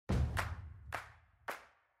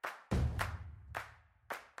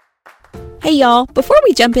Hey y'all, before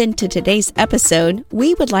we jump into today's episode,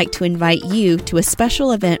 we would like to invite you to a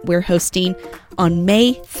special event we're hosting on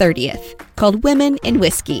May 30th called Women in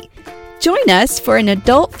Whiskey. Join us for an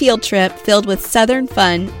adult field trip filled with Southern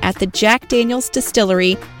fun at the Jack Daniel's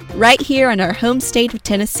Distillery right here in our home state of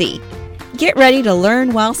Tennessee. Get ready to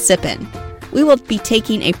learn while sipping. We will be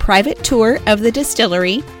taking a private tour of the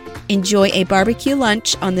distillery, enjoy a barbecue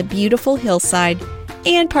lunch on the beautiful hillside,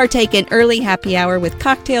 and partake in early happy hour with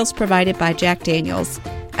cocktails provided by Jack Daniel's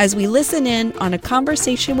as we listen in on a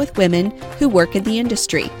conversation with women who work in the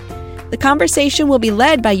industry. The conversation will be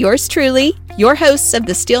led by yours truly, your hosts of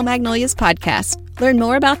the Steel Magnolias podcast. Learn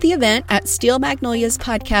more about the event at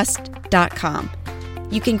steelmagnoliaspodcast.com.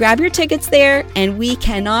 You can grab your tickets there, and we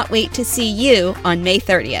cannot wait to see you on May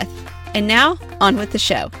 30th. And now, on with the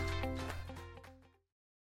show.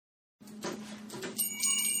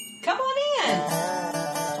 Come on in.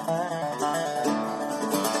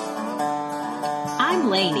 I'm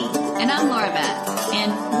Lainey. And I'm Laura Beth.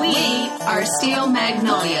 And we are Steel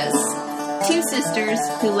Magnolias, Two sisters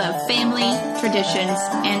who love family, traditions,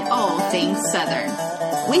 and all things Southern.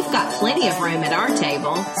 We've got plenty of room at our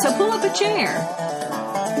table, so pull up a chair.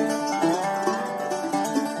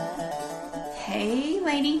 Hey,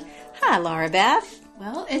 Lainey. Hi, Laura Beth.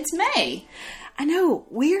 Well, it's May. I know,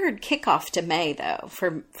 weird kickoff to May, though,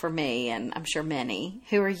 for me, and I'm sure many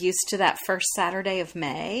who are used to that first Saturday of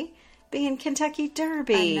May being Kentucky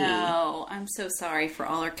Derby. I know. I'm so sorry for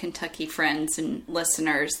all our Kentucky friends and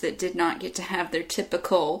listeners that did not get to have their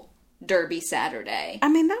typical Derby Saturday. I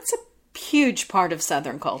mean, that's a huge part of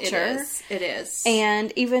Southern culture. It is.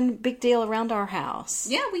 And even big deal around our house.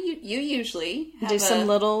 Yeah, you usually have do some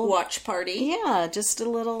little watch party. Yeah, just a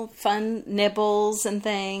little fun nibbles and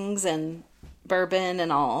things and bourbon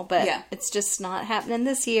and all. But it's just not happening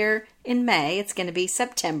this year in May. It's going to be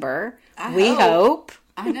September. We hope.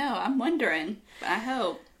 I know. I'm wondering. I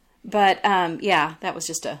hope. But, that was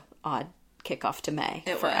just a odd kickoff to May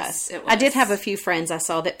for us. It was. I did have a few friends I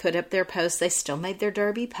saw that put up their posts. They still made their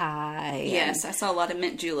Derby pie. Yes, I saw a lot of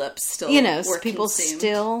mint juleps still. People consumed.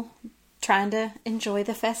 still trying to enjoy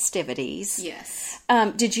the festivities. Yes.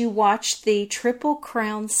 Did you watch the Triple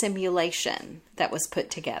Crown simulation that was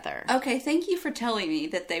put together? Okay, thank you for telling me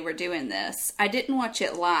that they were doing this. I didn't watch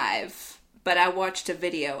it live, but I watched a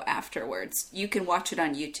video afterwards. You can watch it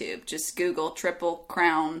on YouTube. Just Google Triple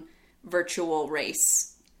Crown virtual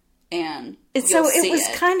race, and it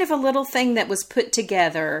was kind of a little thing that was put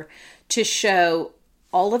together to show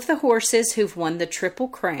all of the horses who've won the Triple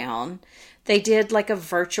Crown. They did like a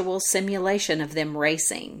virtual simulation of them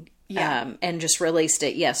racing. Yeah. And just released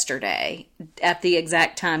it yesterday at the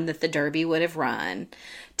exact time that the Derby would have run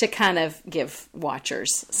to kind of give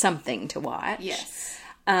watchers something to watch. Yes.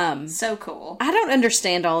 So cool. I don't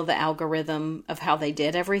understand all of the algorithm of how they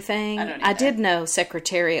did everything. I don't either. I did know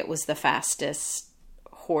Secretariat was the fastest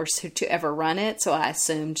horse to ever run it, so I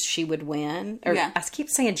assumed she would win. I keep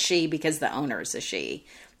saying she because the owner is a she.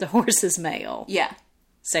 The horse is male. Yeah.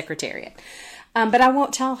 Secretariat. But I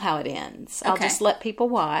won't tell how it ends. I'll just let people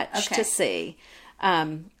watch to see.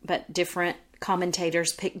 But different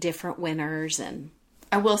commentators pick different winners. And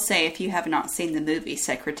I will say, if you have not seen the movie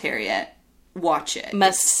Secretariat, watch it.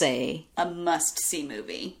 Must-see. A must-see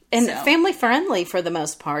movie. And family-friendly for the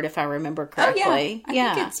most part, if I remember correctly. Oh,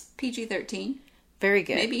 yeah. I think it's PG-13. Very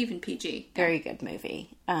good. Maybe even PG. Very good movie.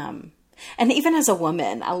 And even as a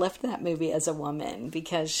woman, I left that movie as a woman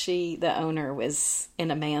because the owner was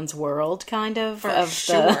in a man's world, kind of,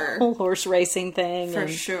 the whole horse racing thing. For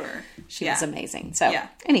sure. She was amazing. So,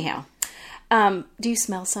 anyhow. Do you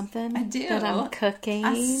smell something? I do. That I'm cooking?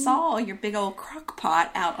 I saw your big old crock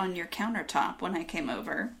pot out on your countertop when I came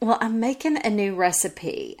over. Well, I'm making a new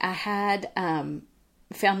recipe. I had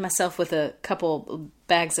found myself with a couple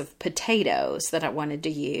bags of potatoes that I wanted to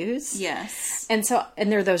use. Yes. And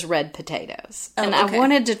they're those red potatoes. Oh, and okay. I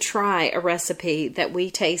wanted to try a recipe that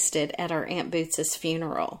we tasted at our Aunt Boots's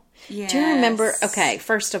funeral. Yes. Do you remember? Okay,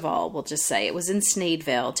 first of all, we'll just say it was in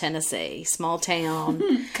Sneedville, Tennessee, small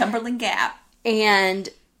town. Cumberland Gap. And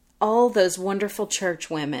all those wonderful church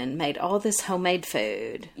women made all this homemade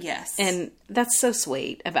food. Yes. And that's so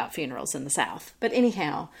sweet about funerals in the South. But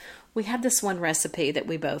anyhow, we had this one recipe that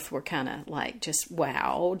we both were kind of like just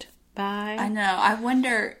wowed by. I know. I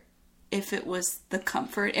wonder if it was the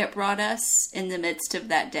comfort it brought us in the midst of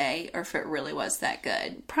that day or if it really was that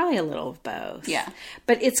good. Probably a little of both. Yeah.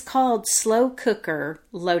 But it's called slow cooker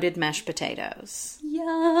loaded mashed potatoes.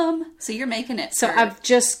 Yum. So you're making it. So I've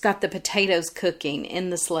just got the potatoes cooking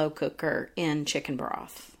in the slow cooker in chicken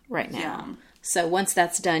broth right now. Yum. So once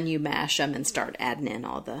that's done, you mash them and start adding in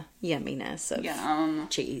all the yumminess of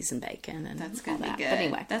cheese and bacon and That's going to all be that. good. But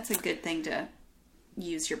anyway, that's a good thing to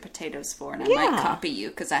use your potatoes for, and I might copy you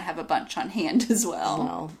because I have a bunch on hand as well.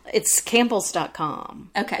 Well, it's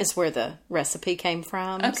Campbell's.com. Okay. Is where the recipe came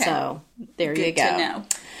from. Okay. So there Good you go. to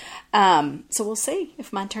know. So we'll see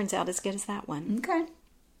if mine turns out as good as that one. Okay.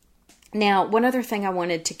 Now, one other thing I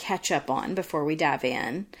wanted to catch up on before we dive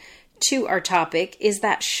in to our topic is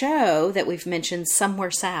that show that we've mentioned,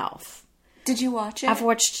 Somewhere South. Did you watch it? I've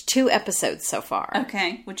watched 2 episodes so far.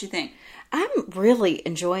 Okay. What'd you think? I'm really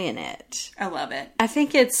enjoying it. I love it. I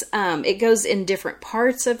think it's it goes in different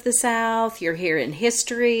parts of the South. You're hearing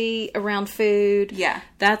history around food. Yeah.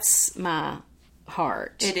 That's my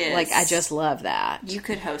heart. It is. Like, I just love that. You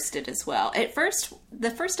could host it as well. At first,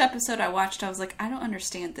 the first episode I watched, I was like, I don't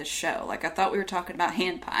understand this show. Like, I thought we were talking about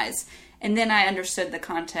hand pies. And then I understood the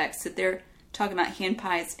context that they're talking about hand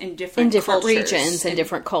pies in different cultures. Regions and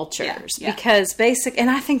different cultures. Yeah. Because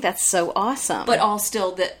and I think that's so awesome. But all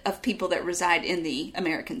still of people that reside in the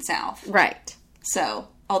American South. Right. So,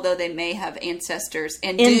 although they may have ancestors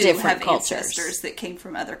and In do different have cultures. ancestors that came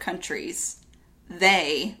from other countries,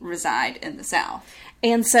 they reside in the South.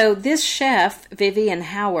 And so this chef, Vivian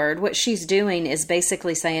Howard, what she's doing is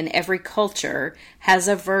basically saying every culture has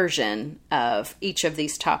a version of each of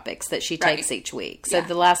these topics that she takes Right. each week. So Yeah.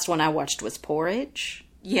 the last one I watched was porridge.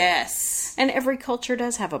 Yes. And every culture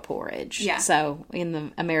does have a porridge. Yeah. So in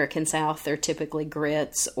the American South, they're typically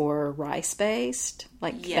grits or rice-based,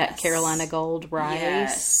 like that Yes. Carolina Gold rice.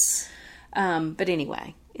 Yes. But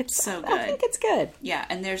anyway, it's So I good. think it's good. Yeah,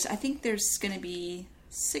 and I think there's going to be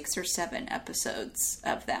 6 or 7 episodes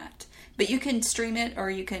of that. But you can stream it or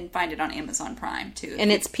you can find it on Amazon Prime too.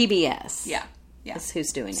 And it's PBS. Yeah. That's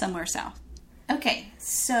who's doing it. Somewhere South. Okay,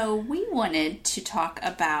 so we wanted to talk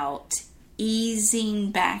about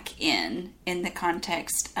easing back in the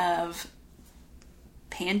context of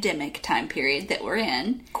pandemic time period that we're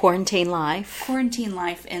in. Quarantine life. Quarantine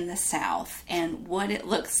life in the South and what it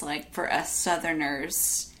looks like for us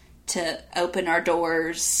Southerners to open our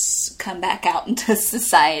doors, come back out into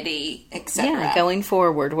society, etc. Yeah, going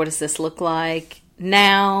forward, what does this look like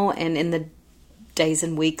now and in the days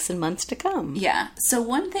and weeks and months to come? Yeah. So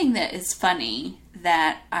one thing that is funny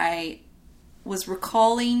that I was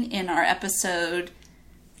recalling in our episode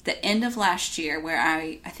the end of last year where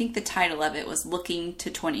I think the title of it was Looking to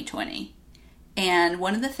 2020. And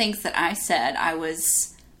one of the things that I said I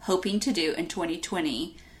was hoping to do in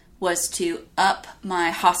 2020 was to up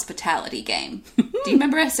my hospitality game. Do you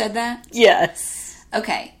remember I said that? Yes.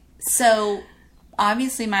 Okay. So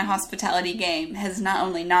obviously my hospitality game has not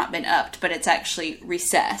only not been upped, but it's actually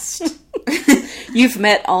recessed. You've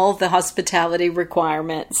met all the hospitality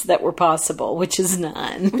requirements that were possible, which is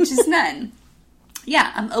none. Which is none.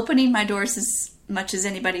 Yeah, I'm opening my doors as much as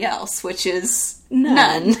anybody else, which is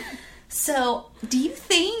none. So, do you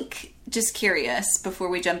think, just curious, before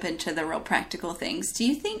we jump into the real practical things, do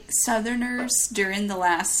you think Southerners during the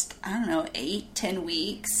last, 8-10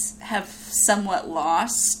 weeks have somewhat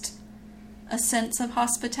lost a sense of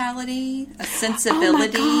hospitality, a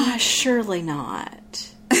sensibility? Oh my gosh, surely not.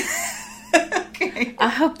 Okay. I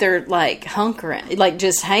hope they're like hunkering, like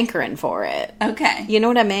just hankering for it. Okay. You know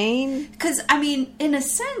what I mean? Because, in a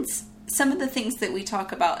sense, some of the things that we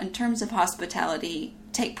talk about in terms of hospitality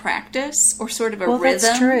take practice or sort of a rhythm.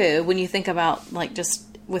 That's true. When you think about like just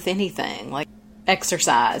with anything, like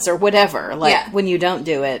exercise or whatever, like when you don't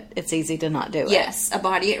do it, it's easy to not do it. Yes, a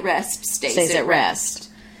body at rest stays at rest.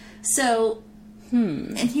 So,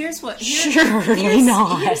 and here's what here's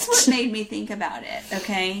what made me think about it.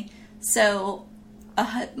 Okay, so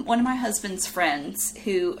one of my husband's friends,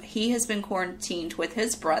 who he has been quarantined with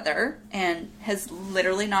his brother and has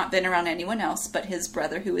literally not been around anyone else but his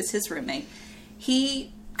brother, who is his roommate.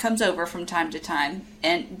 He comes over from time to time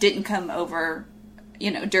and didn't come over,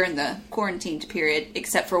 during the quarantined period,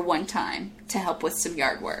 except for one time to help with some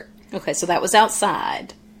yard work. Okay, so that was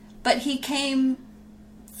outside. But he came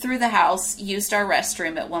through the house, used our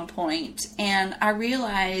restroom at one point, and I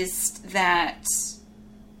realized that,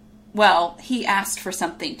 he asked for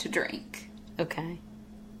something to drink. Okay.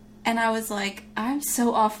 And I was like, I'm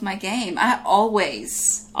so off my game. I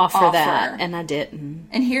always offer that, and I didn't.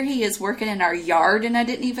 And here he is working in our yard, and I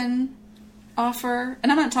didn't even offer.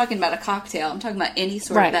 And I'm not talking about a cocktail. I'm talking about any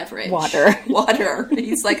sort of beverage. Water.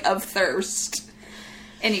 He's like, of thirst.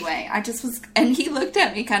 Anyway, I just was... And he looked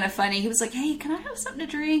at me kind of funny. He was like, hey, can I have something to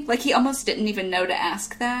drink? Like, he almost didn't even know to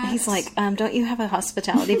ask that. He's like, don't you have a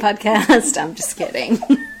hospitality podcast? I'm just kidding.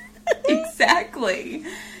 Exactly.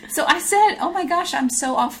 So I said, oh my gosh, I'm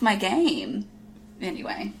so off my game.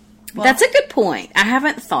 Anyway. Well, that's a good point. I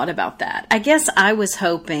haven't thought about that. I guess I was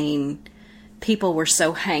hoping people were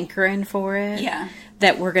so hankering for it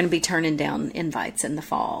that we're going to be turning down invites in the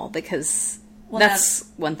fall, because that's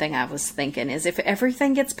one thing I was thinking is if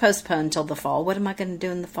everything gets postponed till the fall, what am I going to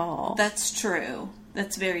do in the fall? That's true.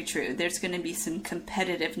 That's very true. There's going to be some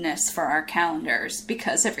competitiveness for our calendars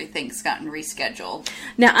because everything's gotten rescheduled.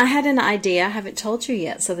 Now, I had an idea. I haven't told you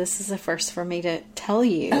yet, so this is the first for me to tell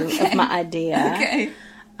you of my idea. Okay.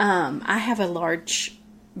 I have a large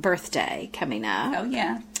birthday coming up. Oh,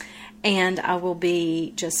 yeah. And I will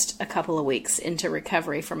be just a couple of weeks into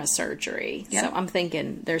recovery from a surgery. Yep. So I'm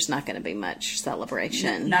thinking there's not going to be much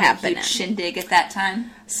celebration Not happening. a huge shindig at that time?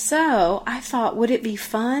 So I thought, would it be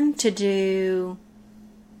fun to do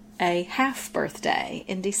a half birthday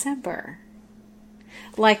in December?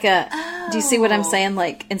 Like do you see what I'm saying?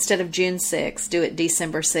 Like, instead of June 6th, do it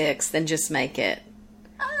December 6th, and just make it.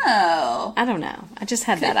 Oh. I don't know. I just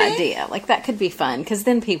had that idea. Like, that could be fun, because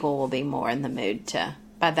then people will be more in the mood to,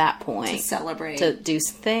 by that point, To celebrate. to do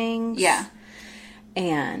things. Yeah.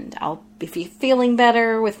 And I'll be feeling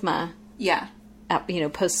better with my, Yeah.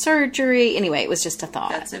 post-surgery. Anyway, it was just a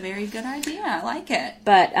thought. That's a very good idea. I like it.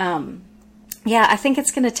 But, yeah, I think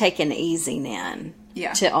it's going to take an easing in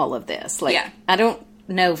Yeah. to all of this. Like, Yeah. I don't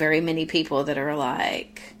know very many people that are,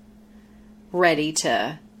 like, ready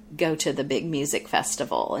to go to the big music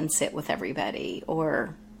festival and sit with everybody.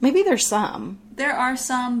 Or maybe there's some. There are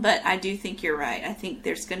some, but I do think you're right. I think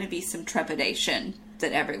there's going to be some trepidation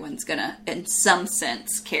that everyone's going to, in some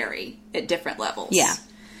sense, carry at different levels. Yeah.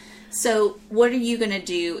 So, what are you going to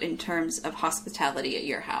do in terms of hospitality at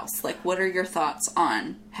your house? Like, what are your thoughts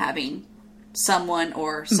on having someone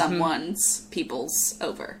or someone's peoples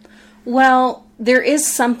over? Well, there is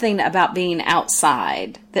something about being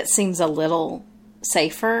outside that seems a little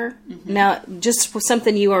safer. Now, just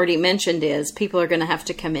something you already mentioned is people are going to have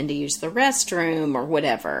to come in to use the restroom or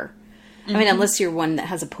whatever. I mean, unless you're one that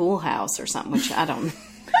has a pool house or something, which I don't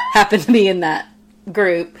happen to be in that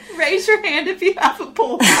group. Raise your hand if you have a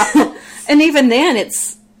pool house. And even then,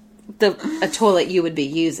 it's a toilet you would be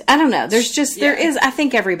using. I don't know. There's just, there is, I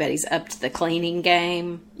think everybody's up to the cleaning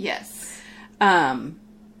game. Yes.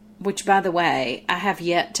 Which, by the way, I have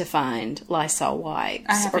yet to find Lysol wipes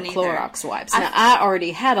or haven't either. Clorox wipes. Now, I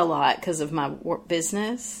already had a lot because of my work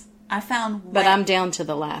business, I found but I'm down to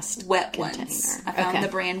the last wet container. ones. I found the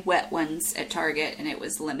brand Wet Ones at Target, and it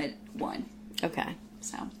was limit one. Okay.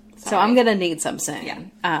 So I'm going to need some soon.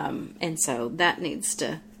 Yeah. And so that needs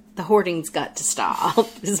to, the hoarding's got to stop,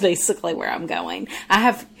 is basically where I'm going. I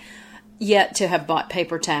have yet to have bought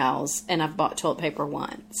paper towels, and I've bought toilet paper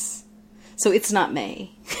once. So it's not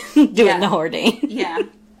me doing the hoarding. Yeah,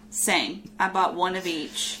 same. I bought one of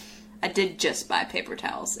each. I did just buy paper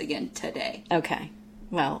towels again today. Okay.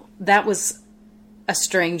 Well, that was a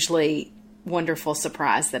strangely wonderful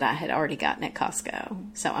surprise that I had already gotten at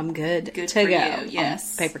Costco. So I'm good to for go you, on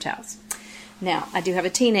yes. paper towels. Now, I do have a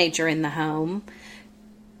teenager in the home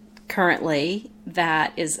currently.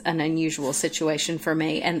 That is an unusual situation for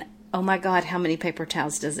me. And oh my God, how many paper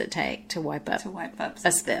towels does it take to wipe up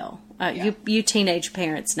a spill? You teenage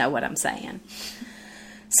parents know what I'm saying.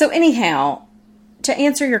 So anyhow, to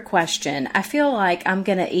answer your question, I feel like I'm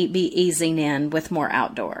going to be easing in with more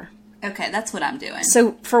outdoor. Okay, that's what I'm doing.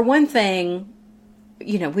 So for one thing,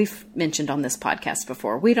 we've mentioned on this podcast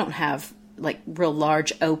before, we don't have like real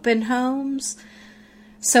large open homes.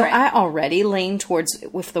 So Right. I already lean towards,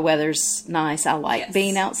 if the weather's nice, I like Yes.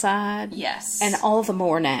 being outside. Yes. And all the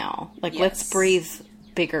more now. Like, let's Yes. breathe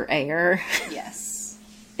bigger air Yes.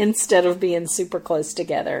 instead of being super close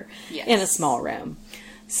together Yes. in a small room.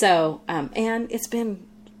 So, and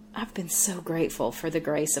I've been so grateful for the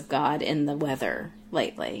grace of God in the weather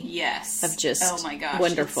lately. Yes. Of just oh my gosh,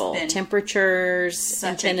 wonderful it's been temperatures in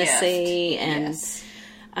such a Tennessee. gift. And Yes.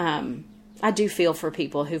 I do feel for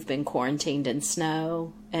people who've been quarantined in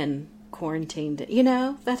snow and quarantined,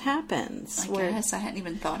 that happens. I guess I hadn't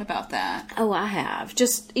even thought about that. Oh, I have.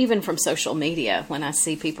 Just even from social media, when I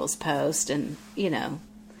see people's posts, and,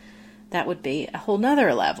 that would be a whole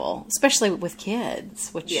nother level, especially with kids,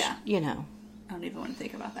 which, Yeah. I don't even want to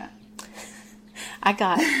think about that. I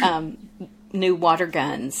got new water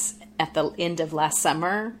guns at the end of last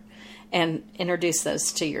summer and introduced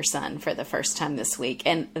those to your son for the first time this week.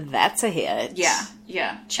 And that's a hit.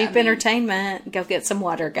 Yeah. Cheap entertainment. Go get some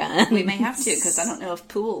water guns. We may have to, because I don't know if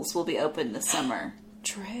pools will be open this summer.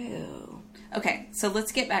 True. Okay, so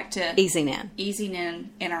let's get back to Easing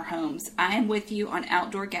in our homes. I am with you on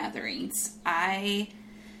outdoor gatherings. I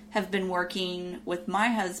have been working with my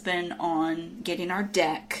husband on getting our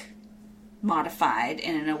deck modified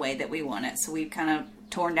and in a way that we want it. So we've kind of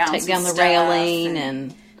torn down Take some down the stuff railing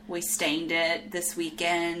and We stained it this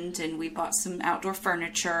weekend, and we bought some outdoor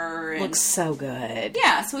furniture. And, Looks so good.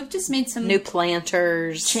 yeah, so we've just made some New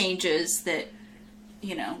planters. changes that,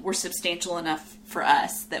 were substantial enough for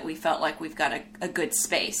us that we felt like we've got a good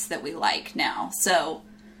space that we like now. So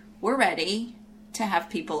we're ready to have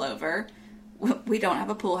people over. We don't have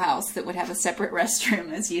a pool house that would have a separate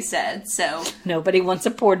restroom, as you said. So Nobody wants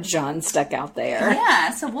a porta john stuck out there.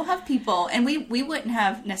 yeah, so we'll have people, and we wouldn't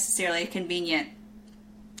have necessarily a convenient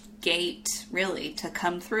gate really to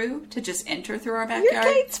come through, to just enter through our Your backyard.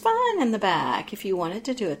 gate's fine in the back if you wanted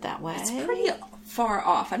to do it that way. It's pretty far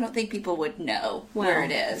off. I don't think people would know where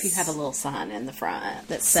it is. If you have a little sign in the front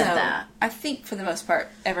that So said that. I think for the most part,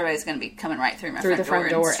 everybody's going to be coming right through my Through the front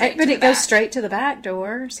and door. straight But to it the goes back. straight to the back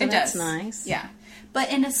door, so It that's does. nice. Yeah.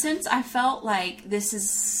 But in a sense, I felt like this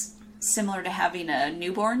is similar to having a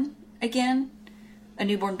newborn again, a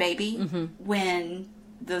newborn baby, when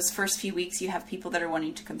those first few weeks you have people that are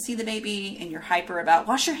wanting to come see the baby and you're hyper about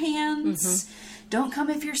wash your hands, don't come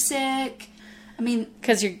if you're sick. I mean,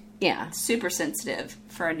 Because super sensitive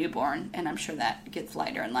for a newborn, and I'm sure that gets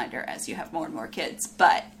lighter and lighter as you have more and more kids.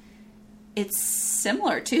 But it's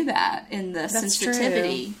similar to that in the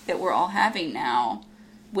sensitivity that we're all having now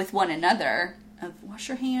with one another of wash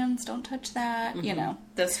your hands, don't touch that,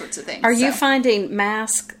 those sorts of things. Are you So- finding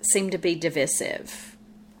masks seem to be divisive?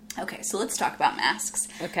 Okay, so let's talk about masks.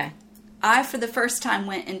 Okay. I, for the first time,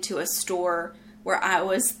 went into a store where I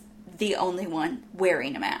was the only one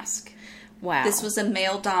wearing a mask. Wow. This was a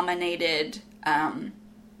male-dominated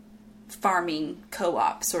farming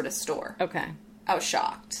co-op sort of store. Okay. I was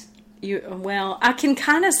shocked. Well, I can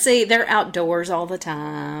kind of see they're outdoors all the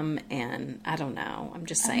time, and I don't know. I'm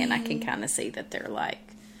just saying I can kind of see that they're like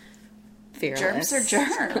fearless. Germs are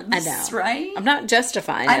germs. I know, right? I'm not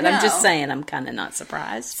justifying I it. I'm just know. saying I'm kind of not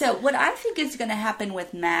surprised. So what I think is going to happen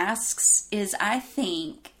with masks is I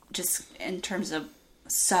think, just in terms of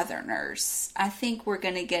Southerners, I think we're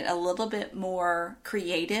going to get a little bit more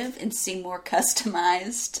creative and see more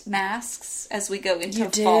customized masks as we go into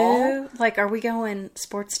fall. Like, are we going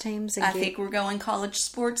sports teams? And I think we're going college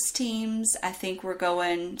sports teams. I think we're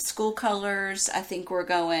going school colors. I think we're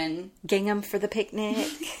going... gingham for the picnic.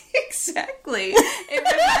 Exactly. It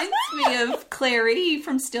reminds me of Clary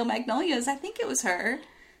from Steel Magnolias. I think it was her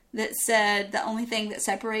that said the only thing that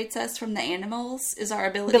separates us from the animals is our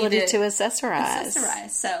ability to accessorize.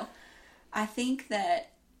 So I think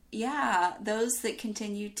that, yeah, those that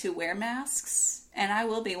continue to wear masks, and I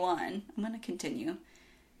will be one, I'm going to continue.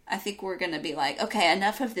 I think we're going to be like, okay,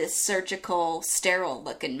 enough of this surgical, sterile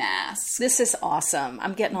looking mask. This is awesome.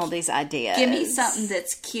 I'm getting all these ideas. Give me something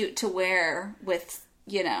that's cute to wear with,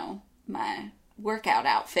 my workout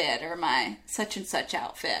outfit or my such and such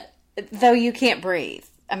outfit. Though you can't breathe.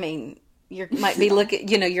 I mean, you might be looking,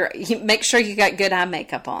 you make sure you got good eye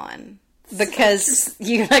makeup on because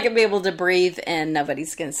you're not going to be able to breathe and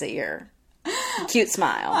nobody's going to see your cute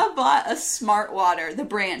smile. I bought a Smart Water, the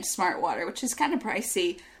brand Smart Water, which is kind of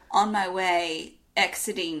pricey, on my way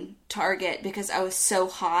exiting Target because I was so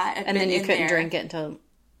hot. And then you couldn't drink it until...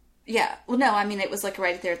 Yeah. Well, no, I mean, it was like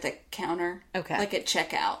right there at the counter. Okay. Like at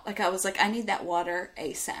checkout. Like I was like, I need that water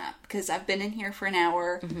ASAP because I've been in here for an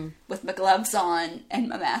hour with my gloves on and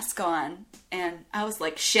my mask on. And I was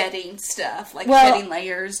like shedding stuff, like shedding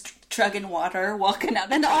layers, chugging water, walking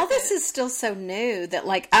out. And all this is still so new that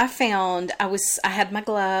like I found I had my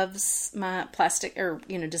gloves, my plastic or,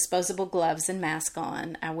 disposable gloves and mask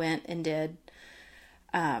on. I went and did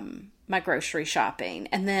my grocery shopping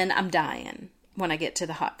and then I'm dying when I get to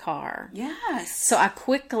the hot car. Yes. So I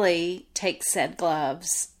quickly take said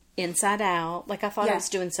gloves inside out, like I thought I was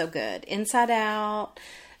doing so good. Inside out,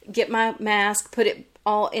 get my mask, put it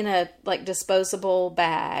all in a like disposable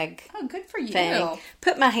bag. Oh, good for you. Thing.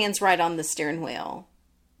 Put my hands right on the steering wheel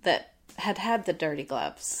that had the dirty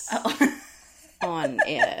gloves on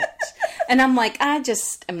it. And I'm like, I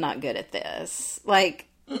just am not good at this. Like,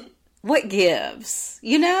 what gives?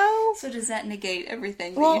 So does that negate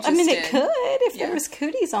everything that you just it did? could. If there was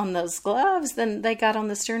cooties on those gloves, then they got on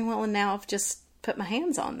the steering wheel and now I've just put my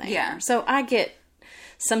hands on there. Yeah. So I get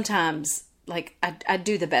sometimes, like, I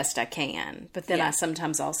do the best I can, but then I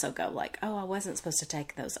sometimes also go like, oh, I wasn't supposed to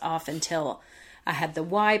take those off until I had the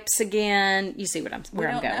wipes again. You see where I'm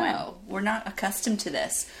going. No, we're not accustomed to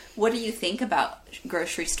this. What do you think about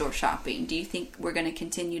grocery store shopping? Do you think we're going to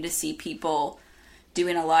continue to see people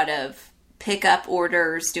doing a lot of pickup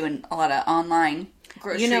orders, doing a lot of online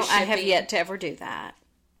grocery shipping? I have yet to ever do that.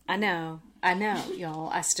 I know, y'all.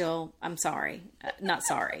 I'm sorry. Not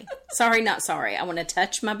sorry. Sorry, not sorry. I want to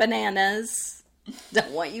touch my bananas.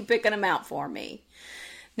 Don't want you picking them out for me.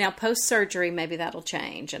 Now, post-surgery, maybe that'll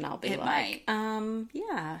change, and I'll be It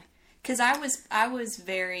yeah. Because I was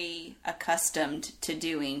very accustomed to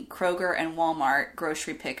doing Kroger and Walmart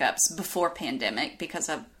grocery pickups before pandemic because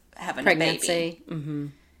of having Pregnancy. a baby. Mm-hmm.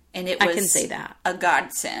 And it was I can see that. a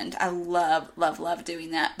godsend. I love doing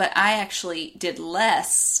that. But I actually did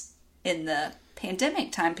less in the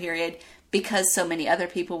pandemic time period because so many other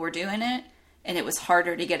people were doing it. And it was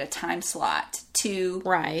harder to get a time slot to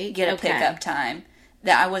get a pickup time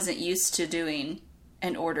that I wasn't used to doing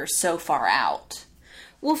an order so far out.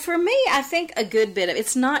 Well, for me, I think a good bit of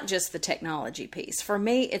it's not just the technology piece. For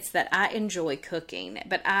me, it's that I enjoy cooking,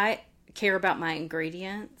 but I care about my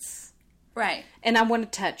ingredients. Right. And I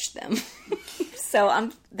want to touch them.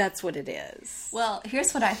 So that's what it is. Well,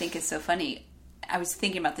 here's what I think is so funny. I was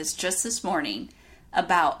thinking about this just this morning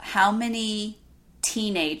about how many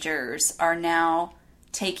teenagers are now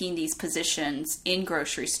taking these positions in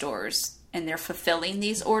grocery stores and they're fulfilling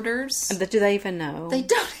these orders. But do they even know? They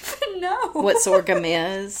don't even know what sorghum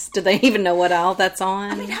is. Do they even know what aisle that's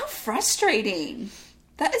on? I mean, how frustrating.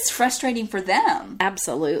 That is frustrating for them.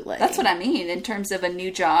 Absolutely. That's what I mean. In terms of a new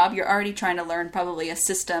job, you're already trying to learn probably a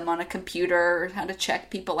system on a computer, how to check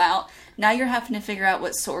people out. Now you're having to figure out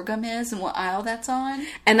what sorghum is and what aisle that's on.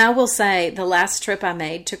 And I will say, the last trip I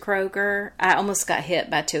made to Kroger, I almost got hit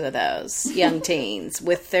by two of those young teens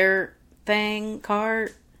with their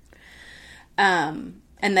cart.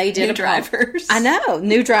 And they did new drivers. I know,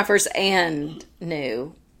 new drivers and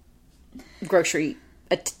new grocery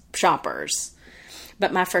shoppers.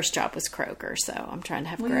 But my first job was Kroger, so I'm trying to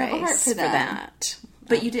have grace for that.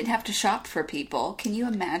 But you didn't have to shop for people. Can you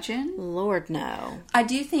imagine? Lord, no. I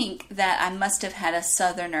do think that I must have had a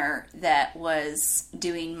Southerner that was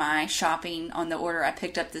doing my shopping on the order I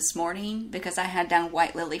picked up this morning because I had down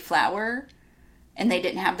white lily flower. And they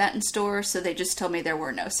didn't have that in store, so they just told me there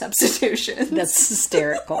were no substitutions. That's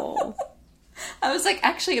hysterical. I was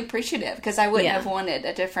actually appreciative because I wouldn't have wanted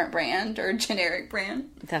a different brand or a generic brand.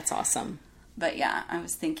 That's awesome. But yeah, I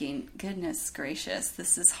was thinking, goodness gracious,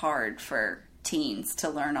 this is hard for teens to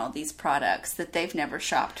learn all these products that they've never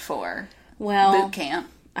shopped for. Well, boot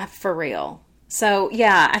camp. For real. So,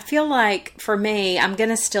 yeah, I feel like for me, I'm going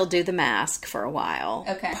to still do the mask for a while.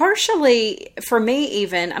 Okay. Partially, for me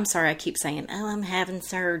even, I'm sorry I keep saying, I'm having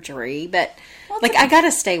surgery, but I got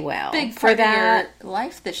to stay well big for that. Of your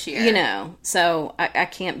life this year. So I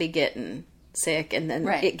can't be getting sick and then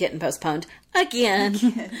it getting postponed again.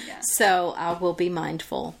 Yeah. So I will be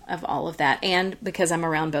mindful of all of that. And because I'm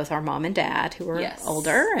around both our mom and dad who are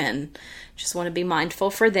older and just want to be mindful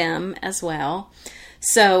for them as well.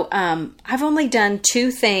 So I've only done two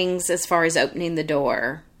things as far as opening the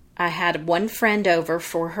door. I had one friend over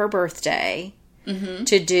for her birthday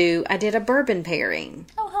I did a bourbon pairing.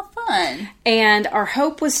 Oh, how fun. And our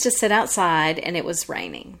hope was to sit outside and it was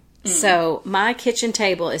raining. So my kitchen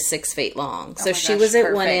table is 6 feet long. So she was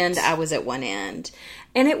at one end, I was at one end.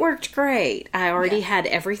 And it worked great. I already had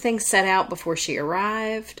everything set out before she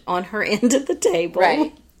arrived on her end of the table.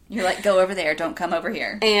 Right. You're go over there. Don't come over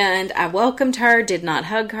here. And I welcomed her, did not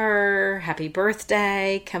hug her. Happy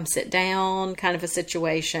birthday. Come sit down kind of a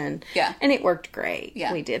situation. Yeah. And it worked great.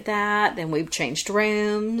 Yeah. We did that. Then we changed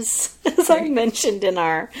rooms, as I mentioned in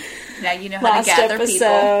our now you know how last to gather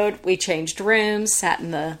episode. People. We changed rooms, sat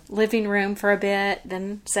in the living room for a bit,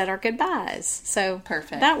 then said our goodbyes. So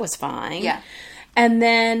perfect. That was fine. Yeah. And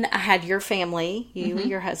then I had your family, you,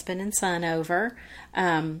 your husband and son over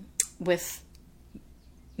with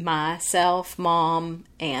myself, Mom,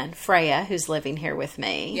 and Freya, who's living here with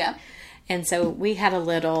me. Yeah. And so we had a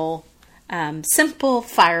little simple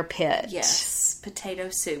fire pit. Yes. Potato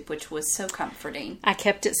soup, which was so comforting. I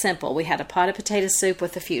kept it simple. We had a pot of potato soup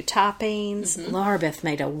with a few toppings. Laura Beth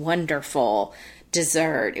made a wonderful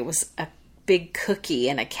dessert. It was a big cookie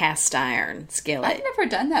in a cast iron skillet. I've never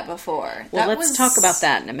done that before. Well, let's talk about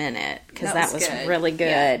that in a minute because that was good. really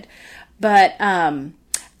good. Yeah. But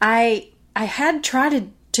I had tried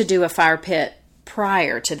to do a fire pit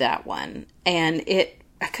prior to that one, and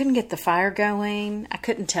I couldn't get the fire going. I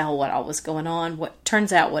couldn't tell what all was going on. What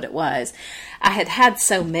turns out what it was, I had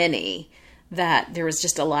so many that there was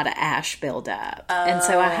just a lot of ash buildup. And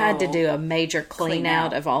so I had to do a major clean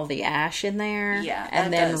out of all the ash in there. Yeah,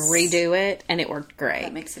 and then redo it, and it worked great.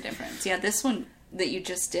 That makes a difference. Yeah, this one that you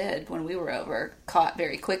just did when we were over caught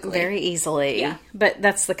very quickly. Very easily. Yeah. But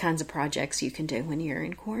that's the kinds of projects you can do when you're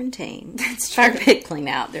in quarantine. That's true. Fire pit clean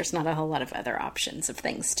out. There's not a whole lot of other options of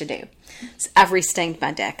things to do. So I've restained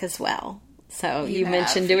my deck as well. So you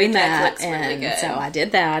mentioned doing Your deck that. looks really good. So I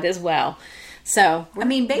did that as well. So I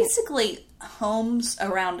mean, basically, homes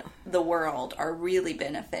around the world are really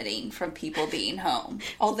benefiting from people being home.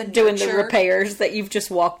 All the Doing the nurture- repairs that you've just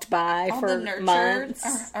walked by all for the nurture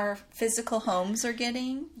months. our physical homes are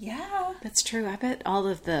getting. Yeah. That's true. I bet all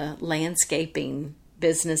of the landscaping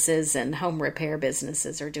businesses and home repair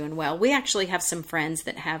businesses are doing well. We actually have some friends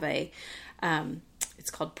that have a, it's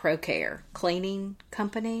called ProCare cleaning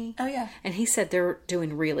company. Oh, yeah. And he said they're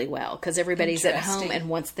doing really well because everybody's at home Interesting. and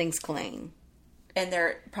wants things clean. And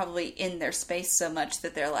they're probably in their space so much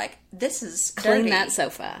that they're like, this is Clean dirty. that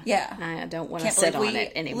sofa. Yeah. I don't want to Can't sit believe on we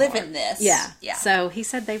it anymore. live in this. Yeah. Yeah. So he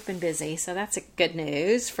said they've been busy. So that's a good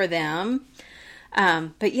news for them.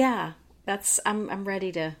 But yeah, I'm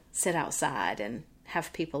ready to sit outside and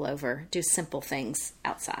have people over, do simple things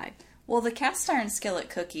outside. Well, the cast iron skillet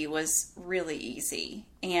cookie was really easy.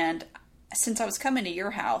 And since I was coming to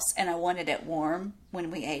your house and I wanted it warm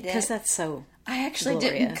when we ate Because it, that's so I actually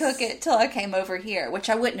didn't glorious. cook it till I came over here, which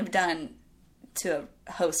I wouldn't have done to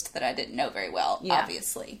a host that I didn't know very well, Yeah.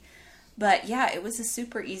 obviously. But yeah, it was a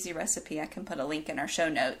super easy recipe. I can put a link in our show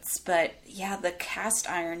notes. But yeah, the cast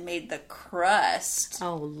iron made the crust.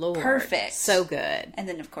 Oh, Lord. Perfect. So good. And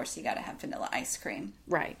then, of course, you got to have vanilla ice cream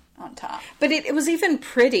Right. on top. But it was even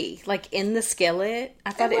pretty, like in the skillet.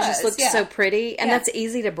 I thought it, just was, looked yeah. so pretty. And Yeah. that's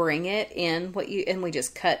easy to bring it in. And we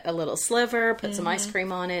just cut a little sliver, put some ice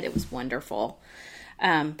cream on it. It was wonderful.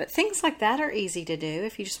 But things like that are easy to do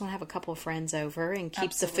if you just want to have a couple of friends over and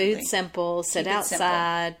keep the Absolutely. food simple, sit Keep it simple.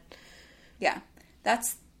 outside. Yeah,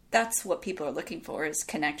 that's what people are looking for, is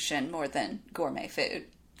connection more than gourmet food.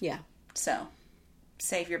 Yeah. So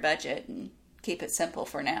save your budget and keep it simple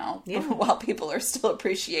for now, Yeah. while people are still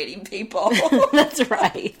appreciating people. That's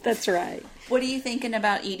right. That's right. What are you thinking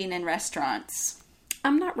about eating in restaurants?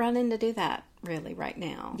 I'm not running to do that really right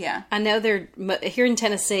now. Yeah. I know they're here in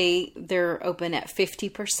Tennessee, they're open at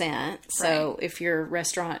 50%. So if your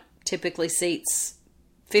restaurant typically seats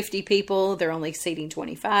 50 people, they're only seating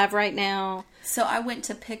 25 right now. So I went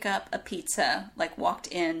to pick up a pizza, like walked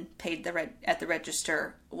in, paid at the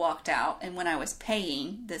register, walked out, and when I was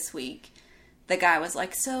paying this week, the guy was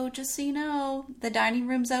like, "So just so you know, the dining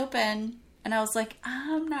room's open." And I was like,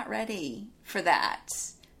 "I'm not ready for that."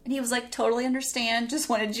 And he was like, "Totally understand, just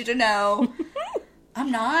wanted you to know." I'm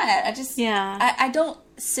not. Yeah. I don't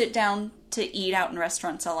sit down to eat out in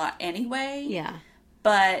restaurants a lot anyway. Yeah.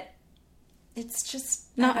 But it's just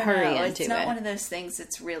Not I don't hurry know. into It's not it. one of those things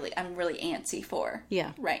I'm really antsy for.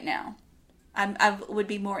 Yeah. Right now, I would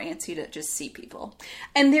be more antsy to just see people.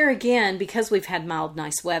 And there again, because we've had mild,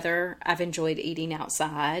 nice weather, I've enjoyed eating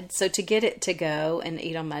outside. So to get it to go and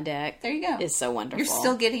eat on my deck There you go. is so wonderful. You're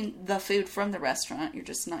still getting the food from the restaurant. You're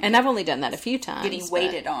just not and I've only done that a few times. getting but-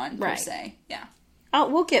 waited on per right. se. Yeah. Oh,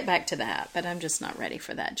 we'll get back to that, but I'm just not ready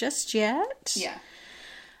for that just yet. Yeah.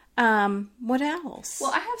 What else?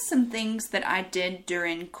 Well, I have some things that I did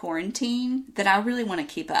during quarantine that I really want to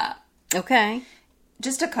keep up. Okay.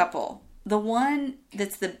 Just a couple. The one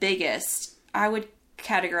that's the biggest, I would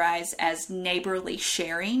categorize as neighborly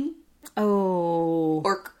sharing Oh,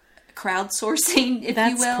 or crowdsourcing, if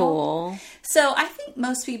that's you will. cool. So I think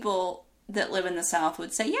most people that live in the South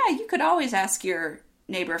would say, yeah, you could always ask your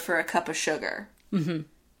neighbor for a cup of sugar. Mm-hmm.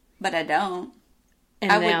 But I don't.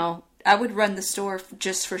 And now, I would run the store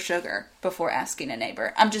just for sugar before asking a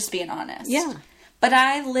neighbor. I'm just being honest. Yeah. But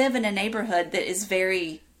I live in a neighborhood that is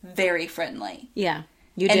very, very friendly. yeah,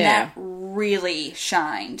 you And do. that really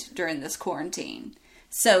shined during this quarantine.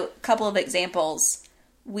 So, a couple of examples.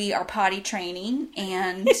 We are potty training,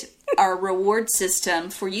 and our reward system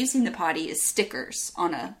for using the potty is stickers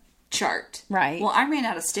on a chart. Right. Well, I ran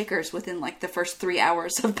out of stickers within like the first 3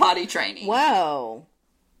 hours of potty training. Whoa.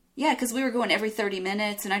 Yeah, because we were going every 30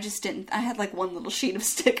 minutes, and I had like one little sheet of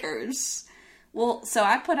stickers. Well, so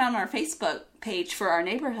I put on our Facebook page for our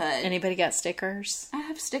neighborhood. Anybody got stickers? I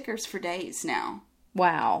have stickers for days now.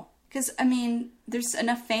 Wow. Because, I mean, there's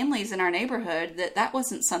enough families in our neighborhood that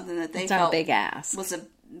wasn't something that they It's not a felt big ask. was a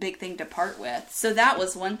big thing to part with. So that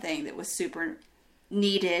was one thing that was super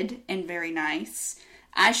needed and very nice.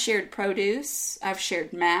 I shared produce. I've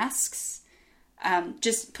shared masks.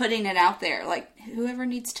 Just putting it out there. Like, whoever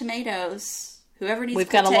needs tomatoes, whoever needs We've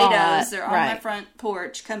got a lot, potatoes, they're on my right. front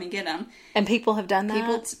porch. Come and get them. And people have done that?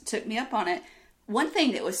 People took me up on it. One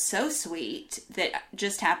thing that was so sweet that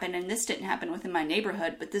just happened, and this didn't happen within my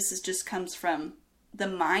neighborhood, but this just comes from the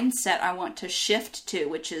mindset I want to shift to,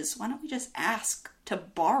 which is, why don't we just ask to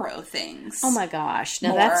borrow things? Oh my gosh. Now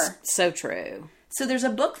More. that's so true. So there's a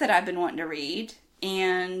book that I've been wanting to read,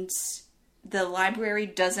 and the library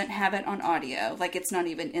doesn't have it on audio. Like, it's not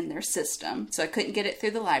even in their system. So I couldn't get it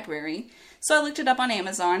through the library. So I looked it up on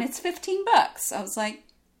Amazon. It's $15. I was like,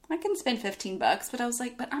 I can spend $15, but I was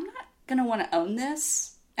like, but I'm not going to want to own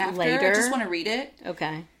this after. Later? I just want to read it.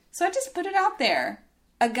 Okay. So I just put it out there.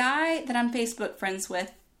 A guy that I'm Facebook friends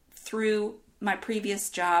with through my previous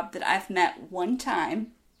job that I've met one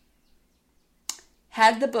time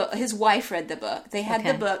had the book. His wife read the book. They had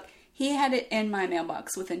the book. He had it in my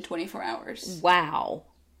mailbox within 24 hours. Wow.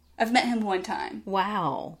 I've met him one time.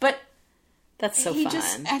 Wow. But that's so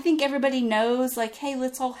fun. I think everybody knows, like, hey,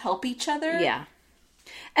 let's all help each other. Yeah.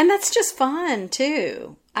 And that's just fun,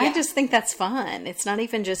 too. Yeah. I just think that's fun. It's not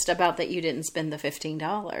even just about that you didn't spend the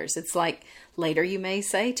 $15. It's like later you may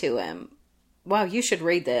say to him, wow, you should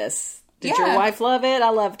read this. Did your wife love it? I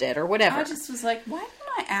loved it, or whatever. I just was like, why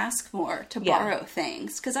don't I ask more to borrow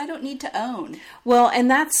things? Because I don't need to own. Well, and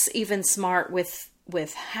that's even smart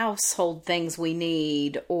with household things we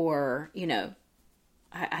need, or, you know,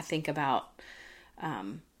 I think about,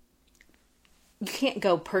 you can't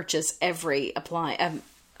go purchase every appliance.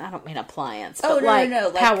 I don't mean appliance, but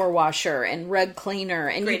like power washer and rug cleaner,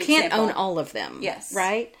 and you can't own all of them. Yes.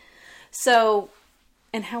 Right? So,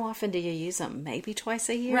 and how often do you use them? Maybe twice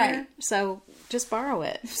a year? Right. So just borrow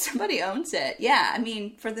it. If somebody owns it. Yeah. I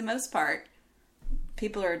mean, for the most part,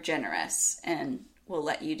 people are generous and will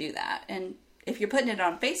let you do that. And if you're putting it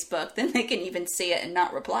on Facebook, then they can even see it and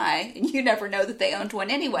not reply. And you never know that they owned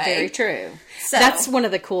one anyway. Very true. So that's one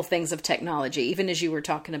of the cool things of technology, even as you were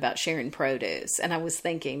talking about sharing produce. And I was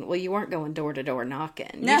thinking, well, you weren't going door to door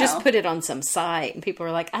knocking. No. You just put it on some site and people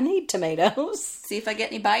are like, I need tomatoes. See if I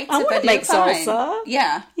get any bites. I want to make salsa.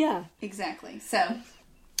 Yeah. Yeah. Exactly. So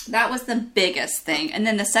that was the biggest thing. And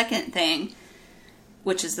then the second thing,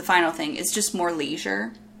 which is the final thing, is just more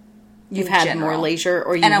leisure. You've had general. more leisure,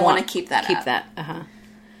 or you and I want to keep that keep up. that. Uh-huh.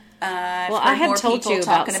 Well, I had told you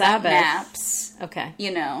about Sabbath. naps. Okay.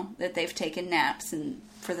 You know, that they've taken naps, and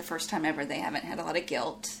for the first time ever, they haven't had a lot of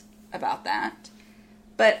guilt about that.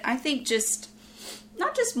 But I think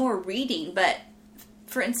not just more reading, but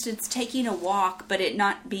for instance, taking a walk, but it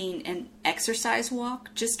not being an exercise walk,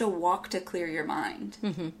 just a walk to clear your mind.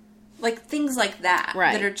 Mm-hmm. Like things like that,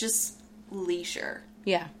 right, that are just leisure.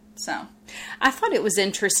 Yeah. So I thought it was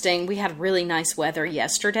interesting. We had really nice weather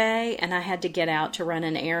yesterday, and I had to get out to run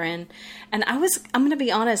an errand. And I'm going to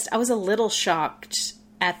be honest, I was a little shocked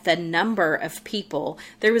at the number of people.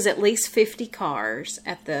 There was at least 50 cars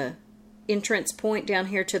at the entrance point down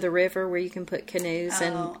here to the river where you can put canoes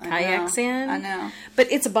and kayaks in. I know.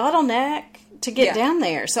 But it's a bottleneck to get down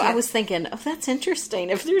there. So I was thinking, oh, that's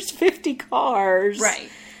interesting. If there's 50 cars. Right.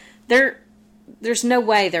 There's no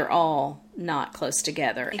way they're all not close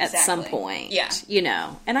together at some point. Yeah. You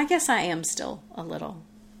know, and I guess I am still a little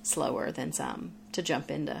slower than some to jump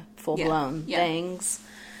into full-blown things.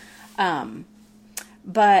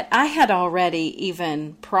 But I had already,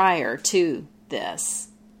 even prior to this,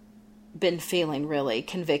 been feeling really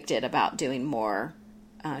convicted about doing more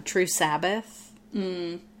True Sabbath.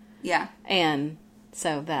 Yeah. And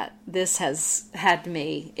so that this has had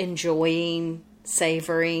me enjoying,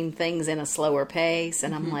 savoring things in a slower pace,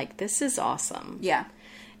 and I'm like, this is awesome. Yeah.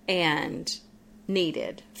 And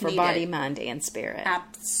needed for body, mind, and spirit.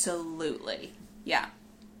 Absolutely. Yeah.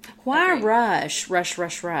 Why rush,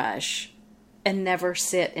 and never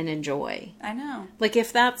sit and enjoy? I know. Like,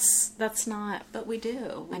 if that's not... But we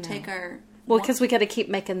do. We take our... Well, because we got to keep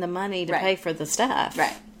making the money to pay for the stuff.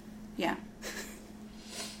 Right. Yeah.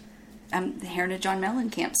 I'm hearing a John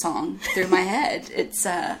Mellencamp song through my head. It's,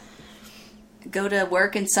 go to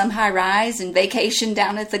work in some high rise and vacation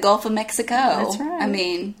down at the Gulf of Mexico. That's right. I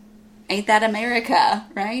mean, ain't that America,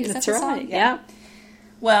 right? That's right. Yeah.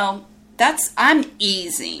 Well, I'm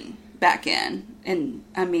easing back in, and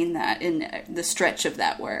I mean that in the stretch of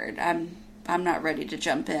that word. I'm not ready to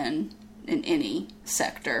jump in any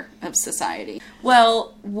sector of society.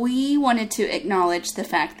 Well, we wanted to acknowledge the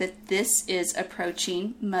fact that this is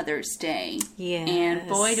approaching Mother's Day. Yes. And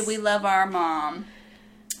boy, do we love our mom.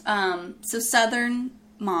 So Southern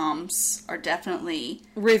moms are definitely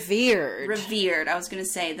revered. I was going to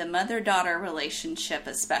say the mother-daughter relationship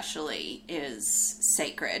especially is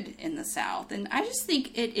sacred in the South. And I just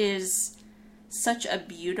think it is such a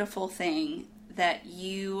beautiful thing that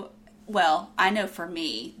I know for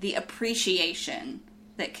me, the appreciation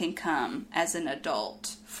that can come as an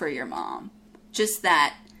adult for your mom. Just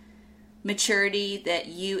that maturity that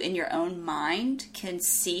you in your own mind can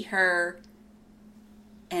see her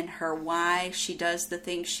and her why she does the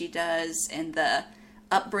things she does and the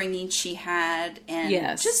upbringing she had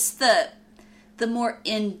and just the more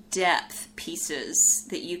in-depth pieces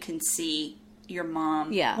that you can see your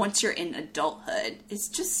mom once you're in adulthood. It's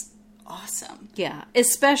just awesome. Yeah,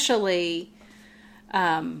 especially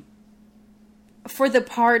for the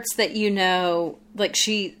parts that, like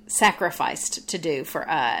she sacrificed to do for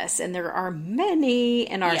us. And there are many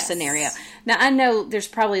in our scenario. Now, I know there's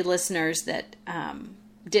probably listeners that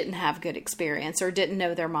didn't have good experience or didn't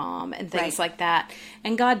know their mom and things like that.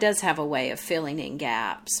 And God does have a way of filling in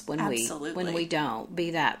gaps when we don't,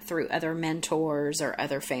 be that through other mentors or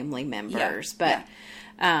other family members.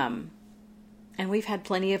 And we've had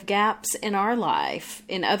plenty of gaps in our life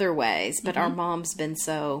in other ways, but our mom's been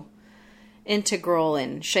so integral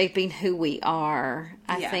in shaping who we are.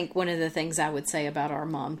 I think one of the things I would say about our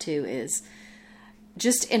mom too is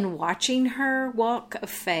just in watching her walk of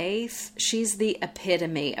faith, she's the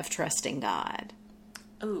epitome of trusting God.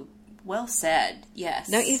 Oh, well said. Yes.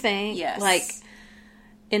 Don't you think? Yes. Like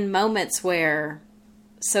in moments where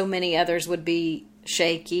so many others would be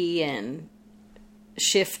shaky and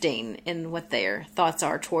shifting in what their thoughts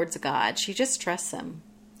are towards God, she just trusts them.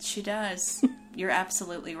 She does. You're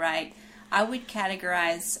absolutely right. I would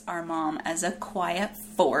categorize our mom as a quiet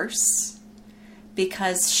force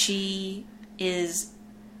because she is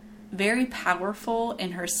very powerful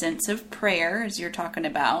in her sense of prayer, as you're talking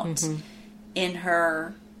about, in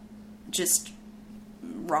her just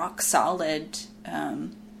rock solid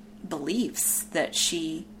beliefs that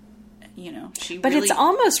she But it's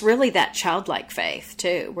almost really that childlike faith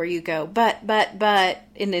too, where you go, but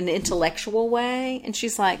in an intellectual way, and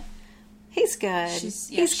she's like, he's good.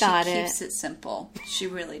 He's got it. She keeps it simple. She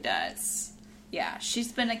really does. Yeah,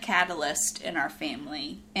 she's been a catalyst in our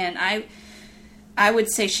family, and I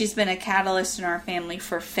would say she's been a catalyst in our family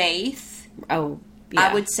for faith. Oh, yeah.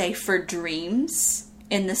 I would say for dreams,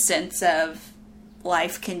 in the sense of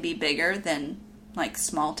life can be bigger than like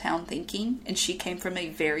small town thinking, and she came from a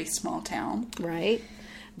very small town, right?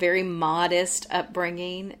 Very modest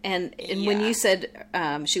upbringing, and when you said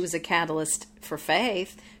she was a catalyst for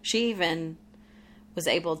faith, she even was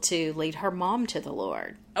able to lead her mom to the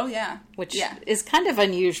Lord. Oh yeah, which is kind of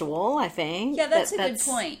unusual, I think. Yeah, that's a good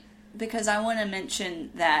point, because I want to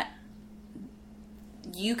mention that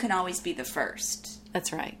you can always be the first.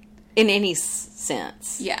 That's right, in any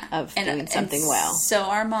sense, of doing something well. So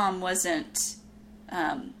our mom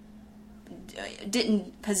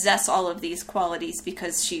didn't possess all of these qualities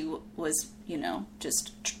because she was,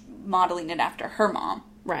 just modeling it after her mom.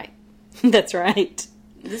 Right. That's right.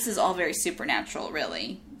 This is all very supernatural,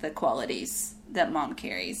 really, the qualities that mom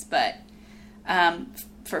carries. But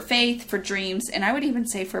for faith, for dreams, and I would even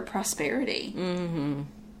say for prosperity,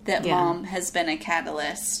 that mom has been a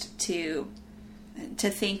catalyst to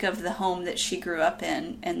think of the home that she grew up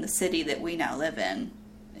in and the city that we now live in.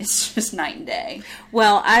 It's just night and day.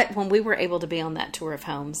 Well, when we were able to be on that tour of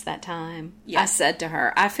homes that time, I said to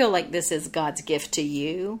her, I feel like this is God's gift to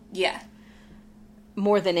you. Yeah.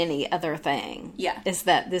 More than any other thing. Yeah. Is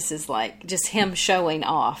that this is like just him showing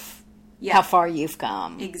off how far you've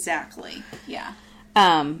come. Exactly. Yeah.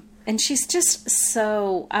 And she's just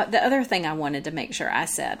so... the other thing I wanted to make sure I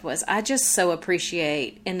said was I just so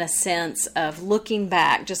appreciate, in a sense of looking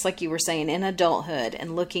back, just like you were saying, in adulthood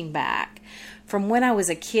and looking back from when I was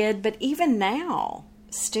a kid, but even now,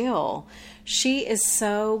 still, she is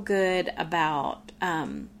so good about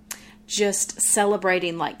just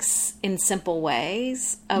celebrating, like, in simple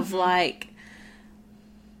ways of, like...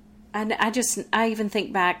 I even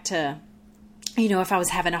think back to... if I was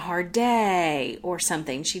having a hard day or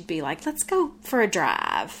something, she'd be like, let's go for a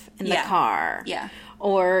drive in the car. Yeah.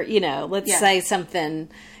 Or, let's say something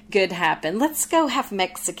good happened. Let's go have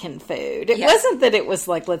Mexican food. It wasn't that it was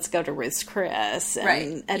like, let's go to Ruth's Chris.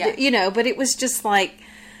 And, but it was just like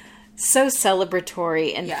so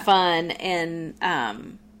celebratory and fun. And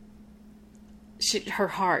her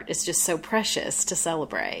heart is just so precious to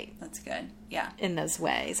celebrate. That's good. Yeah. In those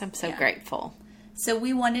ways. I'm so grateful. So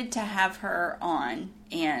we wanted to have her on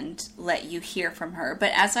and let you hear from her.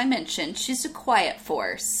 But as I mentioned, she's a quiet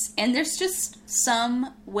force. And there's just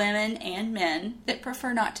some women and men that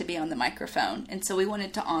prefer not to be on the microphone. And so we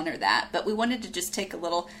wanted to honor that. But we wanted to just take a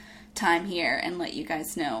little time here and let you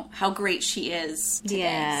guys know how great she is today.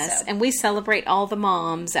 Yes, so. And we celebrate all the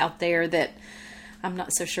moms out there that... I'm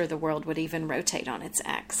not so sure the world would even rotate on its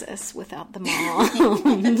axis without the moms.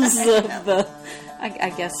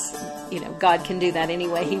 I guess, God can do that any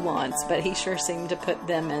way he wants, but he sure seemed to put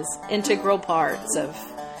them as integral parts of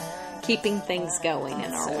keeping things going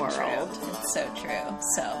in our world. True. It's so true.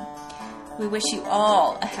 So we wish you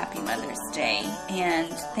all a happy Mother's Day, and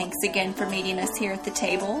thanks again for meeting us here at the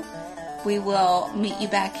table. We will meet you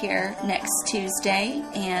back here next Tuesday,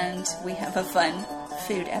 and we have a fun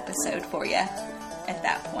food episode for you at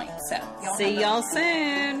that point. So see y'all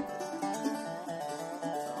soon.